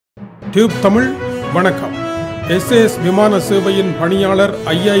TubeTamil வணக்கம். SAS விமான சேவையின் பணியாளர்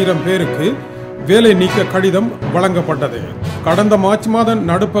 5000 பேருக்கு வேலை நீக்க கடிதம் வழங்கப்பட்டது. கடந்த மார்ச் மாத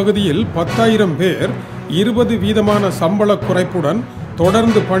நடுப்பகுதியில் 10,000 பேர் 20% சம்பள குறைப்புடன்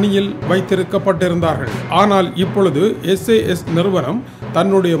தொடர்ந்து பணியில் வைத்திருக்கப்பட்டிருந்தார்கள். ஆனால் இப்பொழுது SAS நிறுவனம்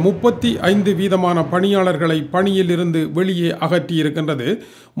தன்னுடைய 35% பணியாளர்களை பணியில் இருந்து வெளியே அகற்றியிருக்கின்றது.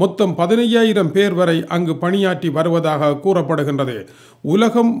 மொத்தம் 15,000 பேர் வரை அங்கு பணியாற்றி வருவதாக கூறப்படுகின்றது.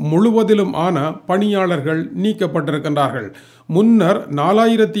 உலகம் முழுவதிலும் ஆன பணியாளர்கள் நீக்கப்பட்டிருக்கின்றார்கள். முன்னர்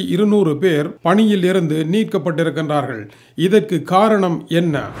 4,200 பேர் பணியில் இருந்து நீக்கப்பட்டிருக்கின்றார்கள். இதற்கு காரணம்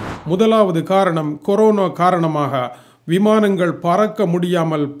என்ன? முதலாவது காரணம் கொரோனா காரணமாக விமானங்கள் பறக்க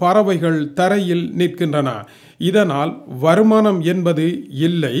முடியாமல் பறவைகள் தரையில் நிற்கின்றன. இதனால் வருமானம் என்பது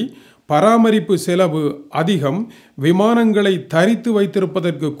இல்லை, பராமரிப்பு செலவு அதிகம். விமானங்களை தரித்து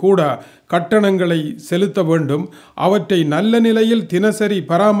வைத்திருப்பதற்கு கூட கட்டணங்களை செலுத்த வேண்டும். அவற்றை நல்ல நிலையில் தினசரி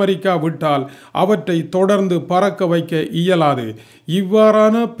பராமரிக்காவிட்டால் அவற்றை தொடர்ந்து பறக்க வைக்க இயலாது.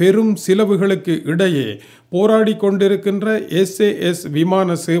 இவ்வாறான பெரும் செலவுகளுக்கு இடையே போராடி கொண்டிருக்கின்ற SAS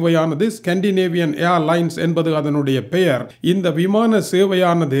விமான சேவையானது, ஸ்காண்டினேவியன் ஏர்லைன்ஸ் என்பது அதனுடைய பெயர். இந்த விமான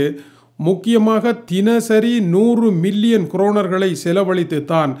சேவையானது முக்கியமாக தினசரி 100 மில்லியன் குரோனர்களை செலவழித்து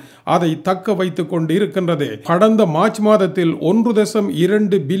தான் அதை தக்க வைத்துக் கொண்டு இருக்கின்றது. கடந்த மார்ச் மாதத்தில்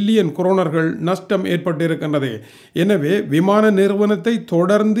 1.2 பில்லியன் குரோனர்கள் நஷ்டம் ஏற்பட்டிருக்கின்றது. எனவே விமான நிறுவனத்தை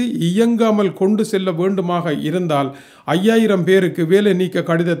தொடர்ந்து இயங்காமல் கொண்டு செல்ல வேண்டுமாக இருந்தால் 5,000 பேருக்கு வேலை நீக்க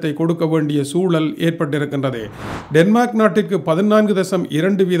கடிதத்தை கொடுக்க வேண்டிய சூழல் ஏற்பட்டிருக்கின்றது. டென்மார்க் நாட்டிற்கு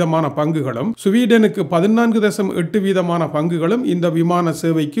 14.2% பங்குகளும், ஸ்வீடனுக்கு 14.8% பங்குகளும் இந்த விமான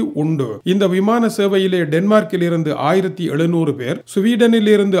சேவைக்கு உண்டு. இந்த விமான சேவையிலே டென்மார்க்கில் இருந்து 1,700 பேர், ஸ்வீடனில்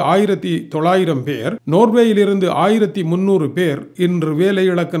இருந்து 1,900 பேர், நோர்வேயில் இருந்து 1,300 பேர் இன்று வேலை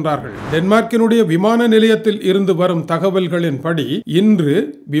இழக்கின்றார்கள். டென்மார்க்கினுடைய விமான நிலையத்தில் இருந்து வரும் தகவல்களின்படி இன்று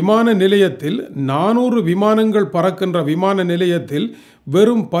விமான நிலையத்தில் 400 விமானங்கள் பறக்கின்ற விமான நிலையத்தில்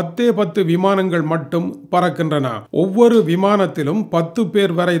வெறும் 10 விமானங்கள் மட்டும் பறக்கின்றன. ஒவ்வொரு விமானத்திலும் 10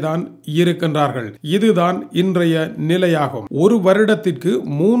 பேர் வரைதான் இருக்கின்றார்கள். இதுதான் இன்றைய நிலையாகும். ஒரு வருடத்திற்கு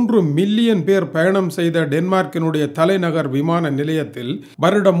 3 மில்லியன் பேர் பயணம் செய்த டென்மார்க்கினுடைய தலைநகர் விமான நிலையத்தில்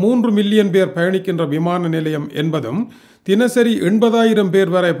வருடம் 3 மில்லியன் பேர் பயணிக்கின்ற விமான நிலையம் என்பதும், தினசரி 80,000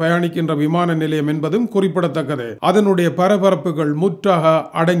 பேர் வரை பயணிக்கின்ற விமான நிலையம் என்பதும் குறிப்பிடத்தக்கது. அதனுடைய பரபரப்புகள் முற்றாக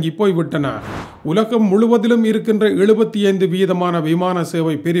அடங்கி போய்விட்டன. உலகம் முழுவதிலும் இருக்கின்ற 75% விமான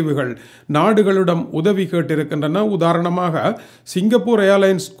சேவை பிரிவுகள் நாடுகளிடம் உதவி கேட்டிருக்கின்றன. உதாரணமாக சிங்கப்பூர்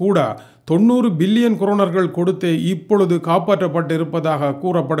ஏர்லைன்ஸ் கூட 90 பில்லியன் குரோனர்கள் கொடுத்து இப்பொழுது காப்பாற்றப்பட்டிருப்பதாக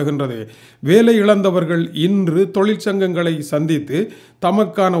கூறப்படுகின்றது. வேலை இழந்தவர்கள் இன்று தொழிற்சங்கங்களை சந்தித்து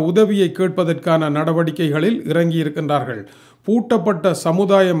தமக்கான உதவியை கேட்பதற்கான நடவடிக்கைகளில் இறங்கியிருக்கின்றார்கள். பூட்டப்பட்ட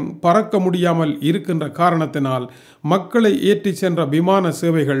சமுதாயம் பறக்க முடியாமல் இருக்கின்ற காரணத்தினால் மக்களை ஏற்றி சென்ற விமான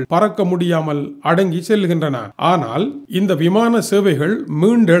சேவைகள் பறக்க முடியாமல் அடங்கி செல்கின்றன. ஆனால் இந்த விமான சேவைகள்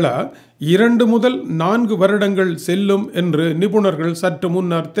மீண்டெழ 2 முதல் 4 வருடங்கள் செல்லும் என்று நிபுணர்கள் சற்று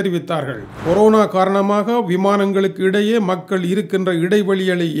முன்னர் தெரிவித்தார்கள். கொரோனா காரணமாக விமானங்களுக்கு இடையே மக்கள் இருக்கின்ற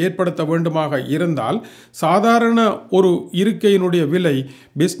இடைவெளிகளை ஏற்படுத்த வேண்டுமாக இருந்தால் சாதாரண ஒரு இருக்கையினுடைய விலை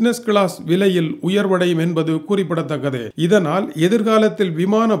பிசினஸ் கிளாஸ் விலையில் உயர்வடையும் என்பது குறிப்பிடத்தக்கது. இதனால் எதிர்காலத்தில்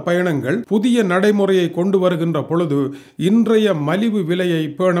விமான பயணங்கள் புதிய நடைமுறையை கொண்டு வருகின்ற பொழுது இன்றைய மலிவு விலையை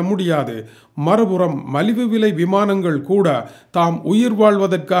பேண முடியாது. மறுபுறம் மலிவு விலை விமானங்கள் கூட தாம் உயிர்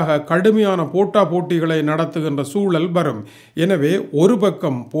வாழ்வதற்காக கடுமையான போட்டா போட்டிகளை நடத்துகின்ற சூழல் வரும். எனவே ஒரு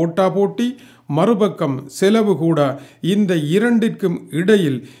பக்கம் போட்டா போட்டி, மறுபக்கம் செலவு கூட. இந்த இரண்டிற்கும்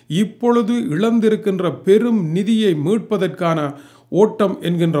இடையில் இப்பொழுது இழந்திருக்கின்ற பெரும் நிதியை மீட்பதற்கான ஓட்டம்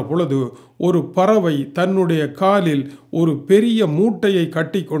என்கின்ற பொழுது ஒரு பறவை தன்னுடைய காலில் ஒரு பெரிய மூட்டையை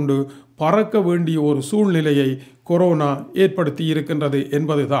கட்டிக்கொண்டு பறக்க வேண்டிய ஒரு சூழ்நிலையை கொரோனா ஏற்படுத்தி இருக்கின்றது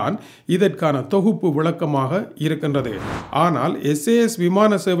என்பதுதான் இதற்கான தொகுப்பு விளக்கமாக இருக்கின்றது. ஆனால் SAS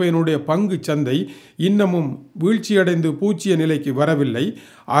விமான சேவையினுடைய பங்கு சந்தை இன்னமும் வீழ்ச்சியடைந்து பூச்சிய நிலைக்கு வரவில்லை.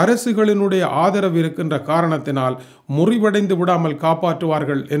 அரசுகளினுடைய ஆதரவு இருக்கின்ற காரணத்தினால் முறிவடைந்து விடாமல்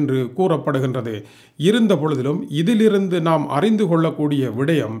காப்பாற்றுவார்கள் என்று கூறப்படுகின்றது. இருந்த பொழுதிலும் இதிலிருந்து நாம் அறிந்து கொள்ளக்கூடிய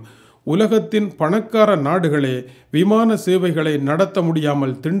விடயம், உலகத்தின் பணக்கார நாடுகளே விமான சேவைகளை நடத்த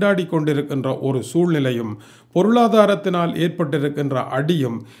முடியாமல் திண்டாடி கொண்டிருக்கின்ற ஒரு சூழ்நிலையும், பொருளாதாரத்தினால் ஏற்பட்டிருக்கின்ற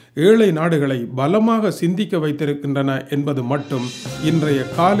அடியும் ஏழை நாடுகளை பலமாக சிந்திக்க வைத்திருக்கின்றன என்பது மட்டும் இன்றைய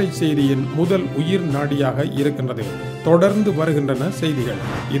காலை செய்தியின் முதல் உயிர் நாடியாக இருக்கின்றது. தொடர்ந்து வருகின்றன செய்திகள்.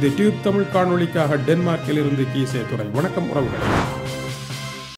 இது டியூப் தமிழ் காணொளிக்காக டென்மார்க்கில் இருந்து கீசே துறை. வணக்கம் உறவுகளே.